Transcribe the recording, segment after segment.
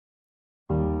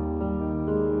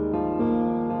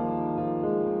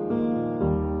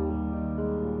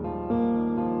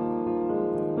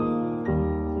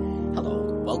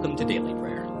Daily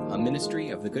Prayer, a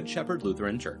ministry of the Good Shepherd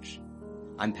Lutheran Church.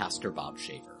 I'm Pastor Bob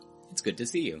Shaver. It's good to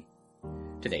see you.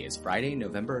 Today is Friday,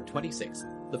 November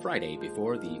 26th, the Friday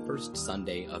before the first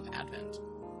Sunday of Advent.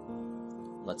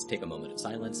 Let's take a moment of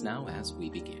silence now as we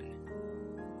begin.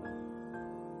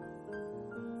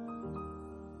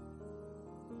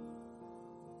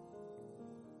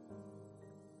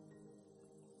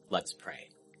 Let's pray.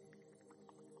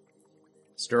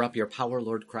 Stir up your power,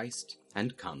 Lord Christ,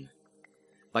 and come.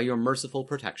 By your merciful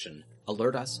protection,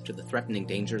 alert us to the threatening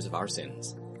dangers of our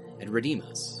sins, and redeem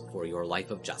us for your life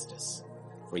of justice.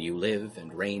 For you live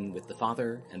and reign with the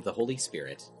Father and the Holy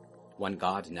Spirit, one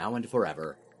God, now and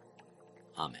forever.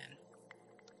 Amen.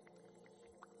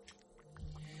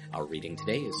 Our reading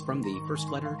today is from the first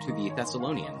letter to the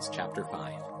Thessalonians, chapter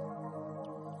 5.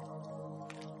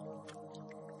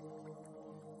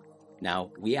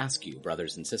 Now, we ask you,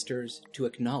 brothers and sisters, to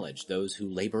acknowledge those who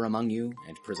labor among you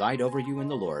and preside over you in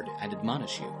the Lord and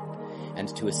admonish you, and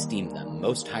to esteem them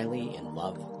most highly in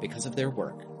love because of their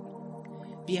work.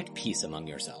 Be at peace among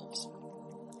yourselves.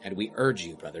 And we urge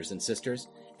you, brothers and sisters,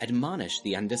 admonish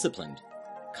the undisciplined,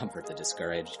 comfort the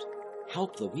discouraged,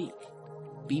 help the weak,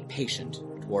 be patient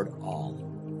toward all.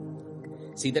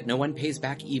 See that no one pays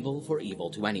back evil for evil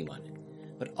to anyone,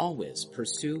 but always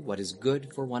pursue what is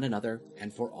good for one another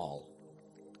and for all.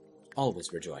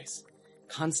 Always rejoice,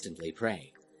 constantly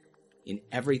pray. In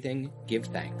everything give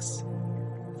thanks,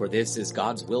 for this is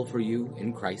God's will for you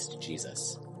in Christ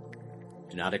Jesus.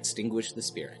 Do not extinguish the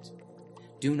Spirit.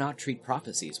 Do not treat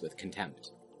prophecies with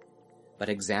contempt, but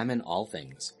examine all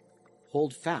things.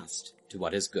 Hold fast to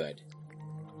what is good.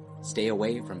 Stay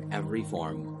away from every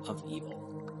form of evil.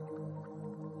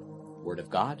 Word of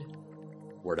God,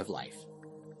 word of life.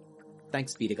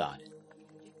 Thanks be to God.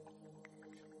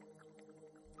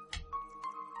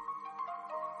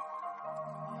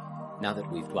 Now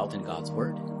that we've dwelt in God's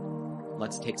Word,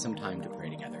 let's take some time to pray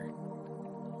together.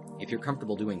 If you're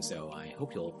comfortable doing so, I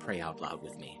hope you'll pray out loud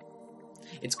with me.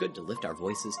 It's good to lift our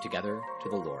voices together to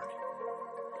the Lord.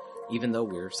 Even though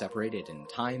we're separated in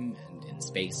time and in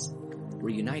space, we're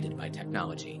united by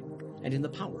technology and in the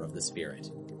power of the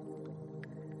Spirit.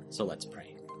 So let's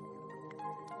pray.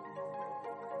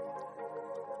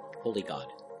 Holy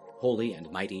God, holy and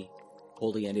mighty,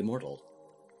 holy and immortal,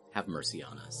 have mercy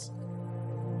on us.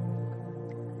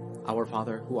 Our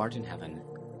Father, who art in heaven,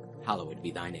 hallowed be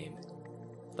thy name.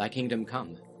 Thy kingdom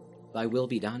come, thy will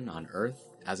be done on earth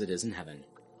as it is in heaven.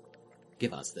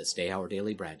 Give us this day our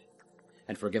daily bread,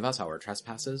 and forgive us our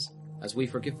trespasses, as we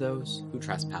forgive those who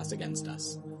trespass against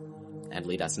us. And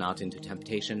lead us not into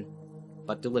temptation,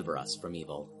 but deliver us from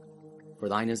evil. For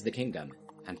thine is the kingdom,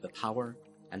 and the power,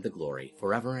 and the glory,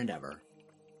 forever and ever.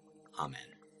 Amen.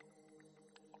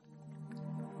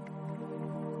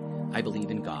 I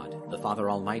believe in God, the Father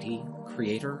Almighty,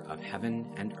 creator of heaven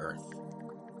and earth.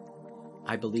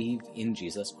 I believe in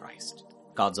Jesus Christ,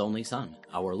 God's only Son,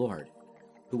 our Lord,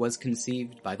 who was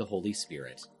conceived by the Holy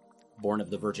Spirit, born of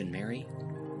the Virgin Mary,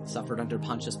 suffered under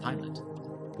Pontius Pilate,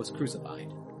 was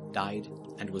crucified, died,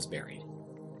 and was buried.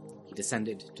 He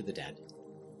descended to the dead.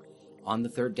 On the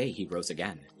third day he rose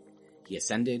again. He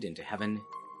ascended into heaven.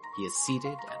 He is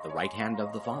seated at the right hand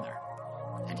of the Father,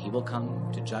 and he will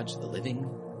come to judge the living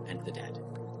and the dead.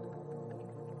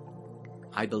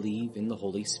 I believe in the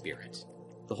Holy Spirit,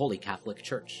 the Holy Catholic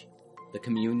Church, the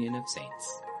communion of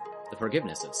saints, the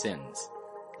forgiveness of sins,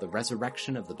 the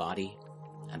resurrection of the body,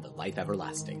 and the life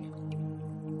everlasting.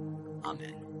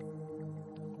 Amen.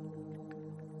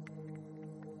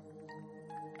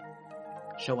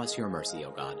 Show us your mercy,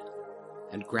 O God,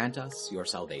 and grant us your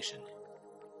salvation.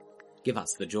 Give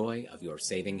us the joy of your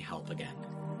saving help again,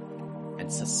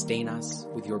 and sustain us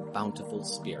with your bountiful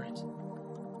Spirit.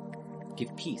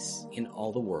 Give peace in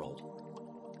all the world,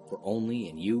 for only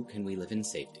in you can we live in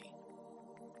safety.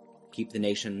 Keep the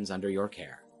nations under your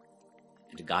care,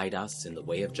 and guide us in the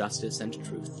way of justice and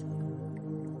truth.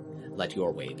 Let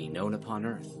your way be known upon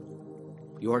earth,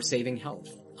 your saving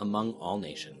health among all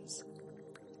nations.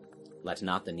 Let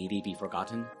not the needy be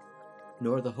forgotten,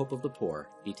 nor the hope of the poor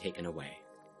be taken away.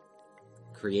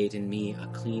 Create in me a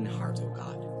clean heart, O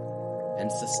God,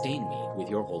 and sustain me with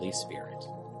your Holy Spirit.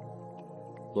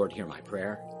 Lord, hear my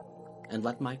prayer, and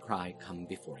let my cry come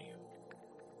before you.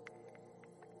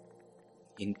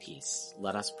 In peace,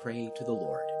 let us pray to the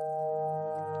Lord.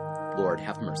 Lord,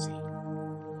 have mercy.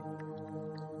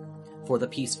 For the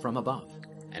peace from above,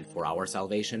 and for our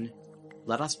salvation,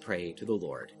 let us pray to the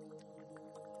Lord.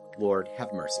 Lord,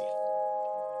 have mercy.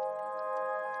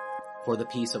 For the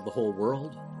peace of the whole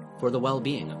world, for the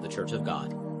well-being of the Church of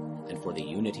God, and for the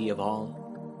unity of all,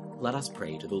 let us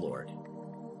pray to the Lord.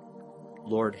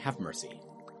 Lord, have mercy.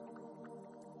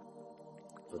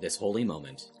 For this holy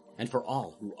moment, and for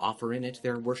all who offer in it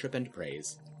their worship and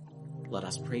praise, let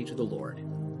us pray to the Lord.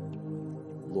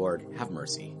 Lord, have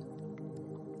mercy.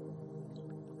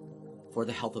 For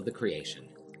the health of the creation,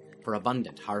 for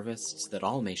abundant harvests that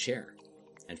all may share,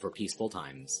 and for peaceful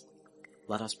times,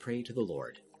 let us pray to the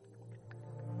Lord.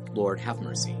 Lord, have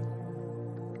mercy.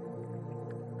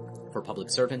 For public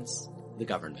servants, the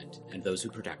government, and those who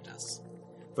protect us,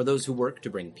 for those who work to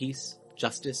bring peace,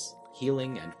 justice,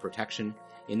 healing, and protection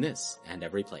in this and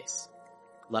every place,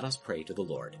 let us pray to the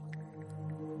Lord.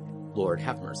 Lord,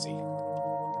 have mercy.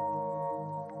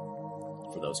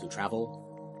 For those who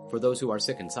travel, for those who are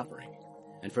sick and suffering,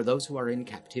 and for those who are in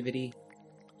captivity,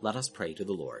 let us pray to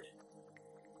the Lord.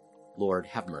 Lord,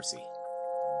 have mercy.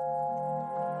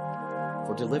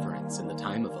 For deliverance in the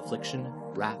time of affliction,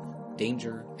 wrath,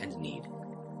 danger, and need,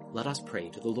 let us pray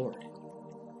to the Lord.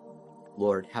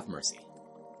 Lord, have mercy.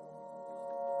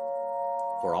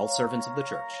 For all servants of the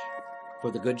Church,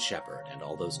 for the Good Shepherd and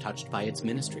all those touched by its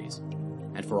ministries,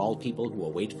 and for all people who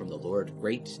await from the Lord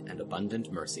great and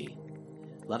abundant mercy,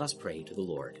 let us pray to the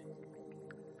Lord.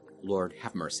 Lord,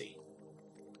 have mercy.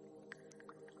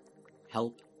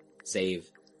 Help, save,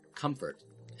 comfort,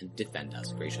 and defend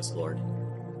us, gracious Lord.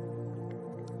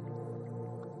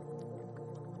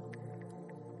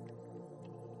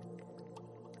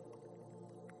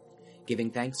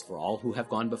 Giving thanks for all who have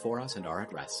gone before us and are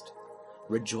at rest,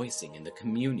 rejoicing in the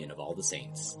communion of all the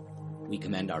saints, we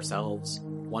commend ourselves,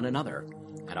 one another,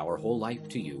 and our whole life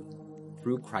to you,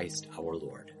 through Christ our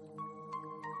Lord.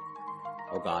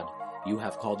 O God, you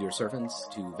have called your servants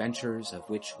to ventures of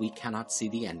which we cannot see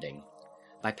the ending,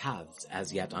 by paths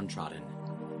as yet untrodden,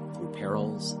 through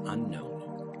perils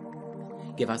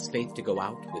unknown. Give us faith to go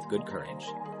out with good courage,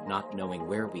 not knowing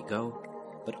where we go,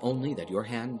 but only that your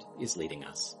hand is leading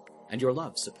us, and your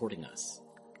love supporting us.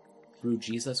 Through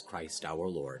Jesus Christ our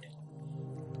Lord.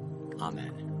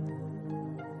 Amen.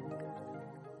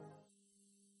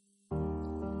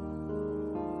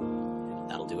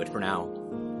 That'll do it for now.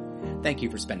 Thank you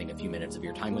for spending a few minutes of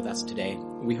your time with us today.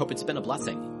 We hope it's been a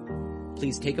blessing.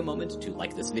 Please take a moment to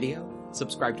like this video,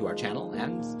 subscribe to our channel,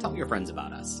 and tell your friends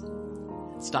about us.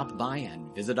 Stop by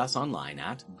and visit us online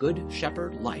at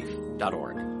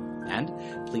goodshepherdlife.org.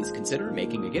 And please consider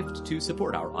making a gift to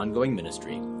support our ongoing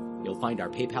ministry. You'll find our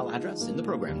PayPal address in the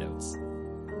program notes.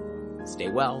 Stay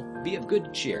well, be of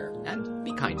good cheer, and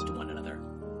be kind to one another.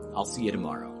 I'll see you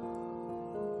tomorrow.